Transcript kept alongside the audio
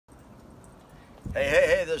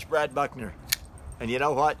Hey, this is Brad Buckner. And you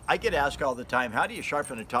know what? I get asked all the time, how do you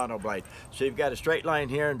sharpen a Tonto blade? So you've got a straight line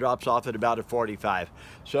here and drops off at about a 45.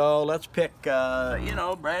 So let's pick,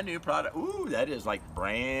 brand new product. Ooh, that is like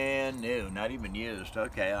brand new, not even used.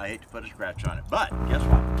 Okay, I hate to put a scratch on it. But guess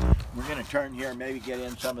what? We're gonna turn here, maybe get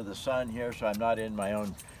in some of the sun here so I'm not in my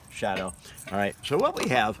own shadow. All right, so what we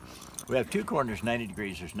have two corners 90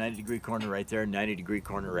 degrees. There's a 90-degree corner right there, 90-degree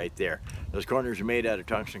corner right there. Those corners are made out of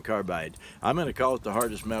tungsten carbide. I'm going to call it the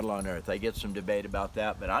hardest metal on earth. I get some debate about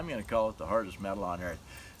that, but I'm going to call it the hardest metal on earth.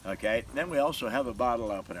 Okay, then we also have a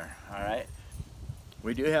bottle opener. All right,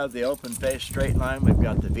 we do have the open face straight line. We've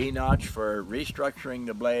got the V-notch for restructuring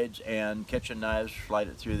the blades, and kitchen knives, slide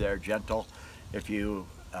it through there gentle. If you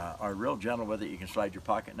are real gentle with it, you can slide your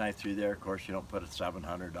pocket knife through there. Of course, you don't put a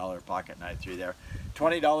 $700 pocket knife through there.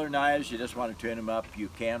 $20 knives, you just want to tune them up, you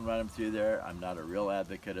can run them through there. I'm not a real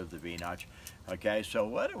advocate of the V-notch. Okay, so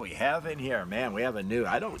what do we have in here? Man, we have a new,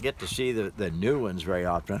 I don't get to see the new ones very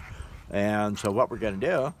often. And so what we're going to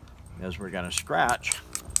do is we're going to scratch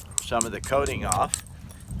some of the coating off,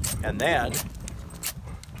 and then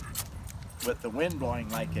with the wind blowing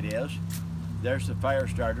like it is, there's the fire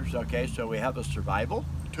starters. Okay, so we have a survival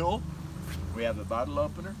tool, we have a bottle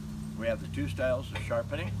opener, we have the two styles of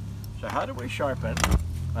sharpening. So how do we sharpen?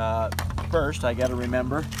 First, I got to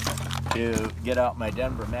remember to get out my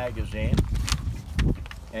Denver magazine.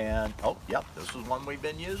 And, oh, yep, this is one we've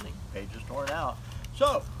been using. Page is torn out.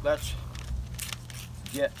 So let's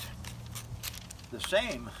get the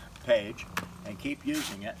same page and keep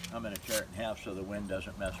using it. I'm going to tear it in half so the wind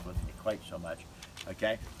doesn't mess with me quite so much.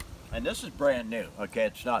 Okay, and this is brand new. Okay,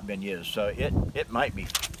 it's not been used, so it might be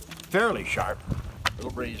fairly sharp. A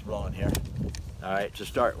little breeze blowing here. All right, to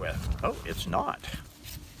start with. Oh, it's not.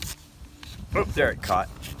 Oh, there it caught.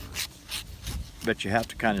 But you have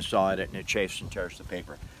to kind of saw at it and it chafes and tears the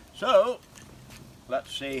paper. So,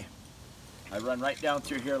 let's see. I run right down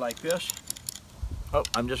through here like this. Oh,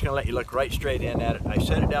 I'm just gonna let you look right straight in at it. I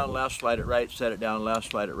set it down left, slide it right, set it down left,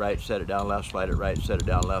 slide it right, set it down left, slide it right, set it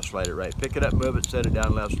down left, slide it right. Pick it up, move it, set it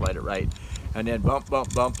down left, slide it right. And then bump,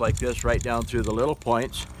 bump, bump like this right down through the little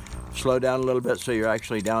points. Slow down a little bit so you're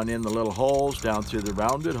actually down in the little holes, down through the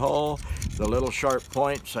rounded hole, the little sharp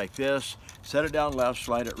points like this. Set it down left,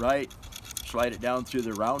 slide it right, slide it down through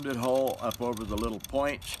the rounded hole, up over the little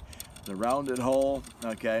points, the rounded hole,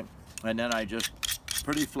 okay? And then I just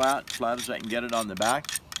pretty flat as I can get it on the back.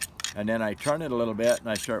 And then I turn it a little bit and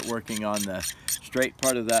I start working on the straight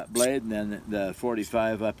part of that blade and then the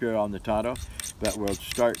 45 up here on the Tonto. But we'll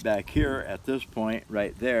start back here at this point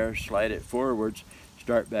right there, slide it forwards,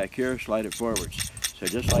 start back here, slide it forwards. So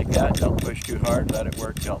just like that, don't push too hard, let it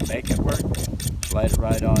work, don't make it work. Slide it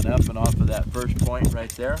right on up and off of that first point right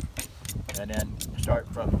there. And then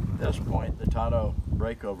start from this point, the Tonto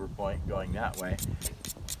breakover point, going that way.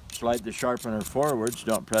 Slide the sharpener forwards,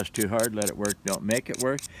 don't press too hard, let it work, don't make it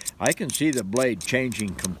work. I can see the blade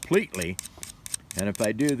changing completely. And if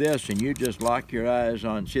I do this and you just lock your eyes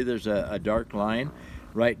on, see there's a dark line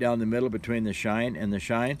right down the middle between the shine and the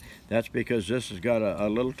shine. That's because this has got a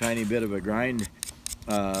little tiny bit of a grind,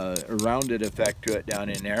 rounded effect to it down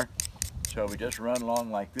in there. So we just run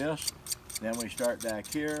along like this. Then we start back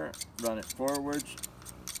here, run it forwards,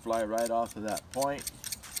 fly right off of that point,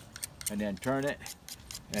 and then turn it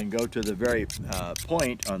and go to the very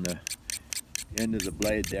point on the end of the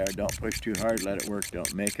blade there. Don't push too hard, let it work,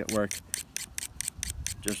 don't make it work.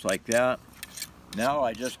 Just like that. Now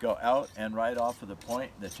I just go out and right off of the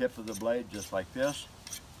point, the tip of the blade, just like this.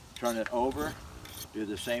 Turn it over, do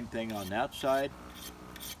the same thing on that side.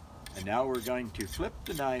 And now we're going to flip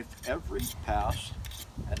the knife every pass.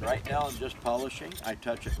 And right now I'm just polishing. I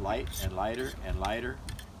touch it light and lighter and lighter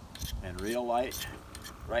and real light.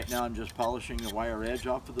 Right now I'm just polishing the wire edge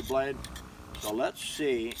off of the blade. So let's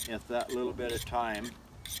see if that little bit of time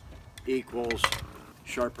equals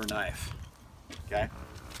sharper knife. Okay?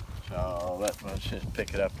 So let's just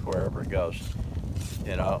pick it up wherever it goes.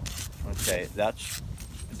 You know, okay, that's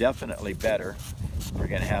definitely better. We're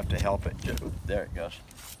going to have to help it. There it goes.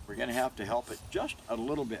 We're going to have to help it just a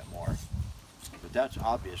little bit more. But that's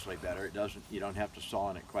obviously better. It doesn't. You don't have to saw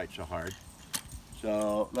on it quite so hard.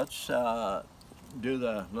 So let's do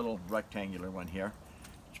the little rectangular one here.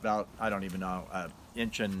 It's about, I don't even know,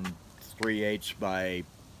 1 3/8 by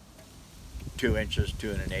 2 inches,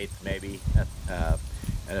 2 1/8 maybe.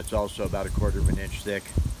 And it's also about 1/4 inch thick.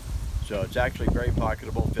 So it's actually very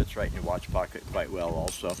pocketable, fits right in your watch pocket quite well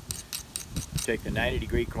also. Take the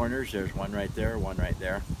 90-degree corners, there's one right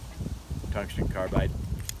there, tungsten carbide.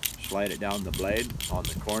 Slide it down the blade on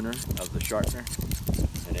the corner of the sharpener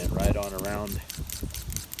and then right on around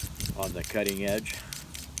on the cutting edge.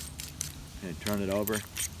 and turn it over.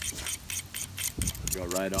 Go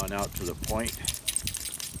right on out to the point.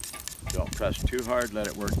 Don't press too hard, let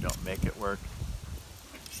it work, don't make it work.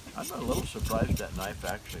 I'm a little surprised that knife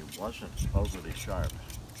actually wasn't overly sharp.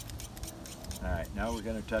 Alright, now we're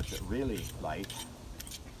going to touch it really light.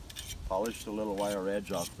 Polish the little wire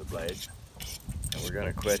edge off the blade. And we're going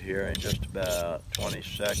to quit here in just about 20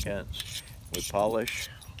 seconds. We polish,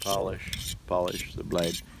 polish, polish the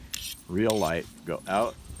blade real light. Go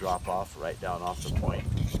out, drop off, right down off the point.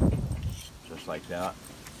 Just like that.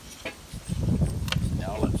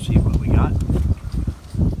 Now let's see what we got.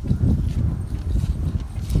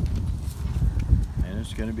 And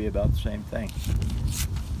it's going to be about the same thing.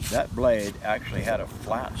 That blade actually had a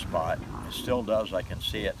flat spot. It still does, I can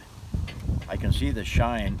see it. I can see the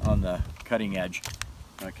shine on the cutting edge.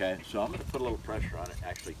 Okay, so I'm going to put a little pressure on it,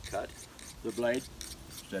 actually cut the blade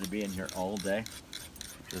instead of being here all day.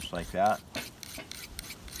 Just like that.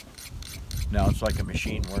 Now it's like a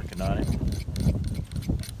machine working on it.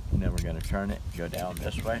 And then we're going to turn it, go down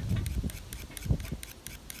this way.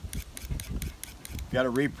 Got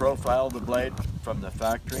to reprofile the blade from the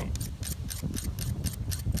factory.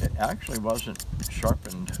 It actually wasn't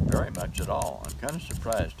sharpened very much at all. I'm kind of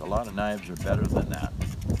surprised. A lot of knives are better than that.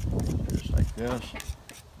 Just like this,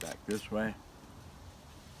 back this way.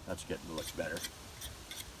 That's getting to look better.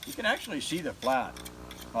 You can actually see the flat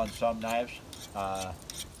on some knives,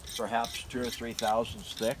 perhaps 2 or 3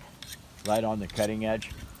 thousandths thick, right on the cutting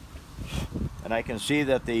edge. And I can see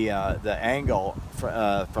that the angle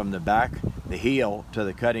from the back, the heel to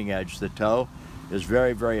the cutting edge, the toe, is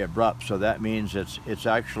very, very abrupt. So that means it's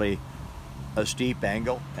actually a steep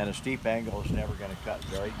angle, and a steep angle is never going to cut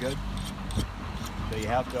very good. So you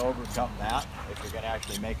have to overcome that if you're going to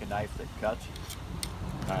actually make a knife that cuts.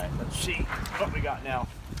 All right, let's see what we got now.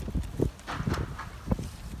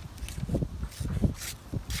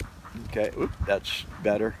 Okay, oop, that's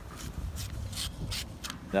better.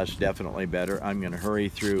 That's definitely better. I'm going to hurry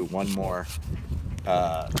through one more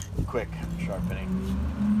quick sharpening.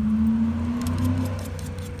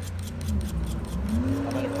 I'm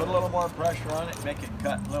going to put a little more pressure on it, make it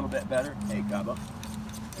cut a little bit better. Hey, Cabo.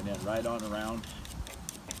 And then right on around.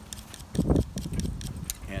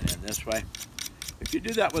 And then this way. If you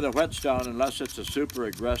do that with a whetstone, unless it's a super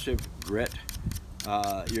aggressive grit,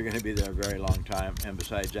 you're going to be there a very long time. And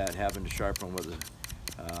besides that, having to sharpen with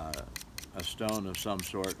a stone of some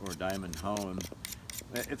sort or diamond hone,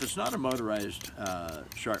 if it's not a motorized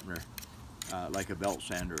sharpener, like a belt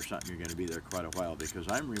sander or something, you're going to be there quite a while, because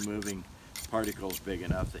I'm removing particles big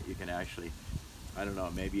enough that you can actually, I don't know,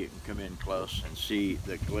 maybe you can come in close and see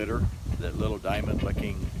the glitter, that little diamond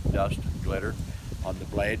looking dust glitter on the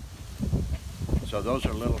blade. So those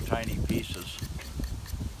are little tiny pieces,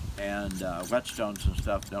 and whetstones and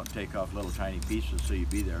stuff don't take off little tiny pieces, so you'd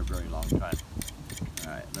be there a very long time.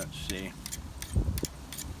 All right, let's see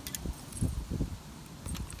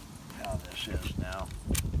how this is now.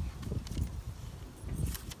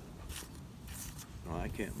 Oh, I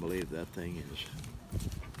can't believe that thing is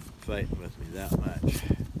fighting with me that much.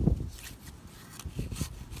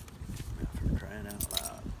 For crying out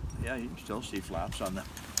loud. Yeah, you can still see flaps on the...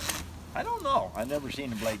 I don't know. I've never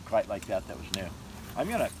seen a blade quite like that was new. I'm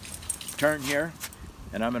going to turn here,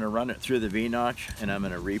 and I'm going to run it through the V-notch, and I'm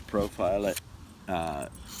going to reprofile it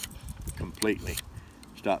completely.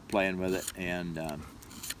 Stop playing with it, and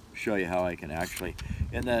show you how I can actually...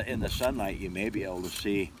 In the sunlight, you may be able to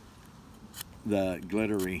see the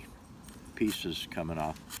glittery pieces coming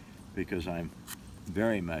off, because I'm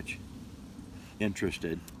very much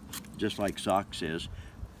interested, just like Socks is,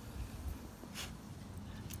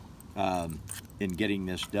 in getting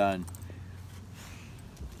this done.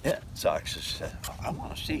 Yeah, Socks says, I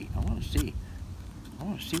want to see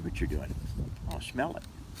what you're doing. I want to smell it.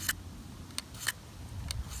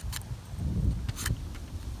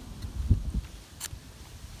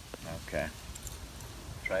 Okay,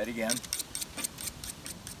 try it again.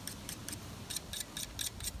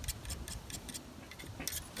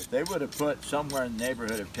 If they would have put somewhere in the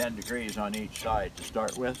neighborhood of 10 degrees on each side to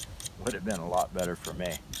start with, would have been a lot better for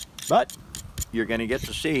me. But you're going to get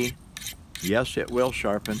to see, yes, it will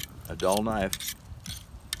sharpen a dull knife.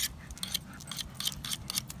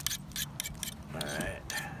 All right.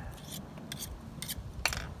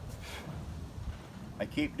 I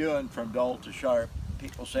keep doing from dull to sharp.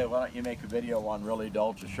 People say, why don't you make a video on really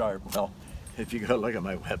dull to sharp? Well, if you go look at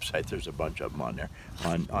my website, there's a bunch of them on there,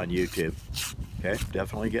 on YouTube. Okay,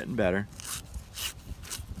 definitely getting better.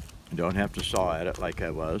 You don't have to saw at it like I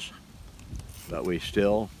was, but we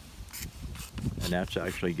still, and that's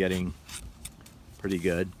actually getting pretty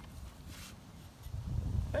good.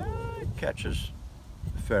 It catches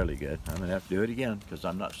fairly good. I'm gonna have to do it again because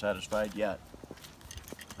I'm not satisfied yet.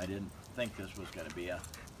 I didn't think this was gonna be a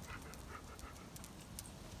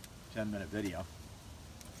 10-minute video.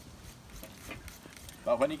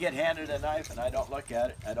 But when you get handed a knife and I don't look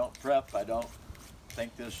at it, I don't prep, I don't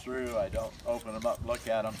think this through, I don't open them up, look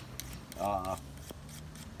at them,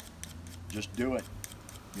 just do it.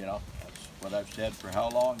 You know, that's what I've said for how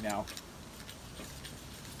long now.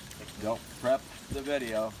 Don't prep the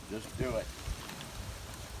video, just do it.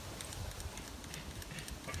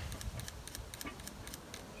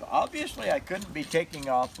 So obviously I couldn't be taking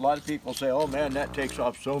off. A lot of people say, oh man, that takes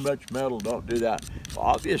off so much metal, don't do that. Well,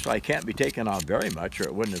 obviously I can't be taking off very much or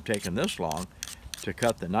it wouldn't have taken this long to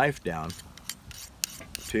cut the knife down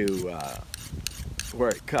to where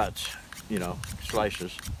it cuts, you know,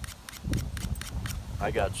 slices. I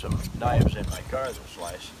got some knives in my car that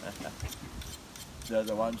slice. They're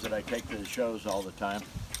the ones that I take to the shows all the time.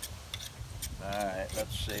 All right,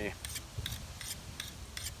 let's see.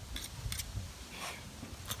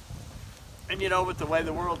 And you know, with the way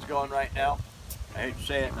the world's going right now, I hate to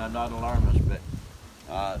say it, and I'm not an alarmist,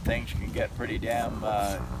 but things can get pretty damn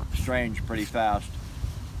strange pretty fast.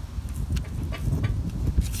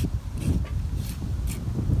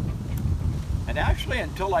 And actually,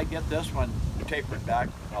 until I get this one tapered back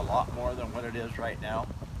a lot more than what it is right now,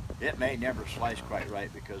 it may never slice quite right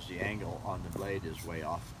because the angle on the blade is way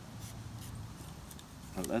off.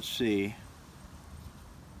 But let's see.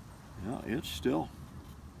 No, it's still,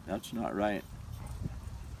 that's not right.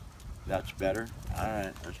 That's better. All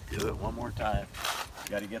right, let's do it one more time.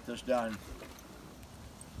 Got to get this done.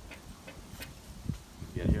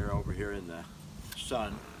 Get here over here in the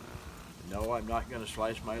sun. No, I'm not going to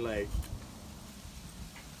slice my leg.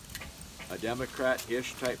 A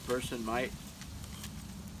Democrat-ish type person might,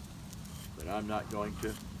 but I'm not going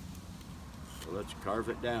to. So let's carve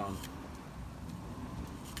it down.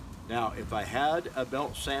 Now, if I had a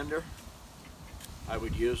belt sander, I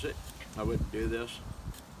would use it. I wouldn't do this.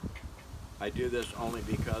 I do this only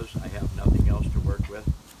because I have nothing else to work with.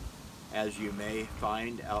 As you may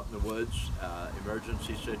find out in the woods,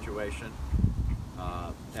 emergency situation,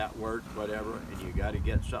 at work, whatever, and you got to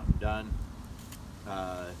get something done.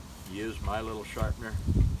 Use my little sharpener,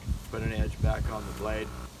 put an edge back on the blade,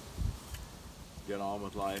 get on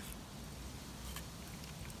with life.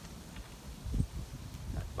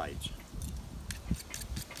 That bites.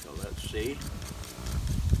 So let's see.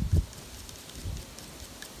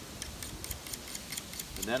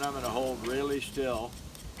 And then I'm going to hold really still,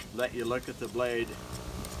 let you look at the blade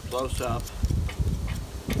close up,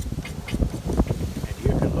 and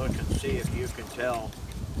you can look and see if you can tell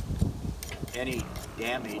any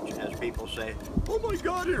damage, as people say, oh my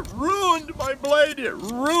God, it ruined my blade, it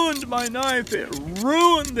ruined my knife, it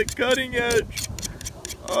ruined the cutting edge.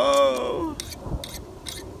 Oh.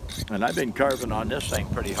 And I've been carving on this thing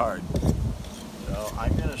pretty hard. So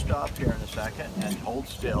I'm going to stop here in a second and hold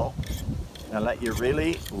still and let you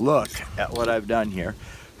really look at what I've done here.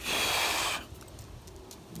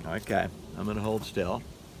 Okay, I'm going to hold still.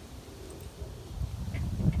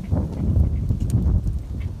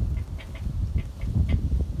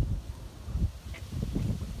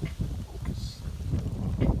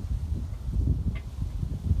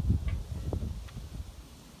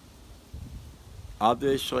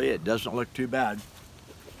 Obviously, it doesn't look too bad.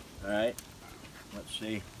 All right, let's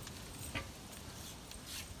see.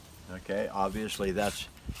 Okay, obviously that's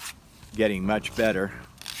getting much better,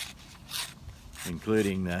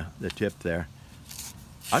 including the tip there.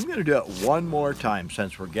 I'm going to do it one more time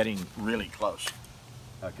since we're getting really close.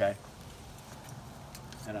 Okay,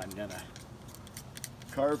 and I'm going to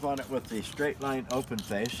carve on it with the straight line open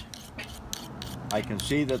face. I can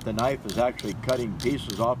see that the knife is actually cutting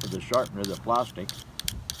pieces off of the sharpener, the plastic.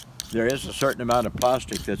 There is a certain amount of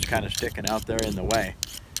plastic that's kind of sticking out there in the way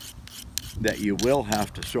that you will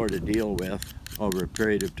have to sort of deal with over a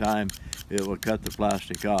period of time. It will cut the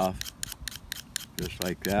plastic off, just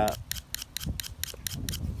like that.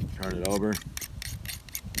 Turn it over.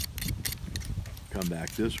 Come back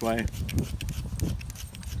this way.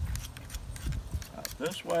 Out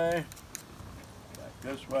this way. Back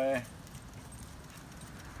this way.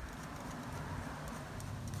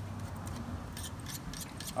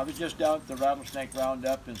 I was just down at the Rattlesnake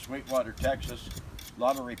Roundup in Sweetwater, Texas. A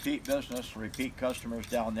lot of repeat business, repeat customers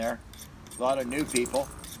down there. A lot of new people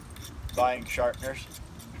buying sharpeners.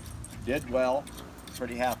 Did well,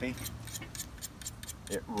 pretty happy.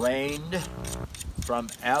 It rained from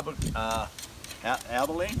Abilene?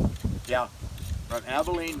 Yeah, from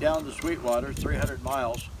Abilene down to Sweetwater, 300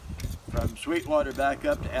 miles. From Sweetwater back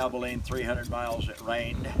up to Abilene, 300 miles, it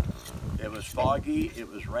rained. It was foggy, it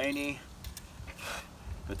was rainy.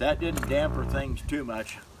 But that didn't damper things too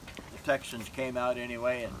much. The Texans came out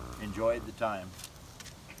anyway and enjoyed the time.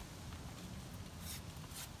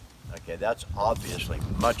 Okay, that's obviously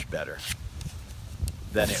much better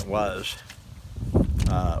than it was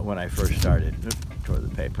when I first started. Oops, tore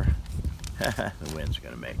the paper. The wind's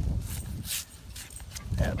gonna make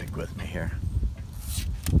havoc with me here.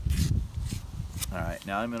 All right,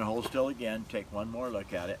 now I'm gonna hold still again, take one more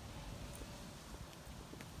look at it.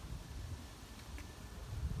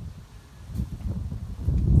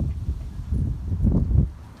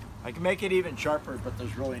 I can make it even sharper, but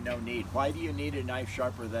there's really no need. Why do you need a knife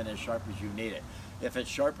sharper than as sharp as you need it? If it's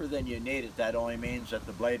sharper than you need it, that only means that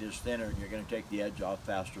the blade is thinner and you're going to take the edge off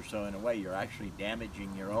faster. So in a way, you're actually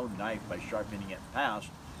damaging your own knife by sharpening it past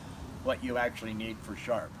what you actually need for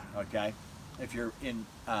sharp, okay? If you're in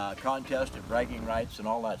contest and bragging rights and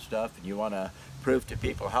all that stuff, and you want to prove to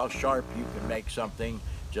people how sharp you can make something,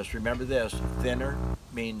 just remember this: thinner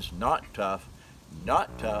means not tough.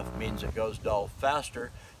 Not tough means it goes dull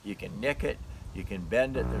faster. You can nick it, you can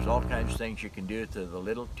bend it. There's all kinds of things you can do to the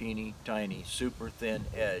little teeny tiny super thin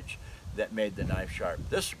edge that made the knife sharp.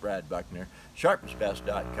 This is Brad Buckner,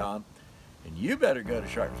 sharpensbest.com, and you better go to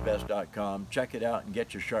sharpensbest.com, check it out, and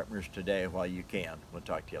get your sharpeners today while you can. We'll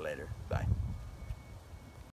talk to you later. Bye.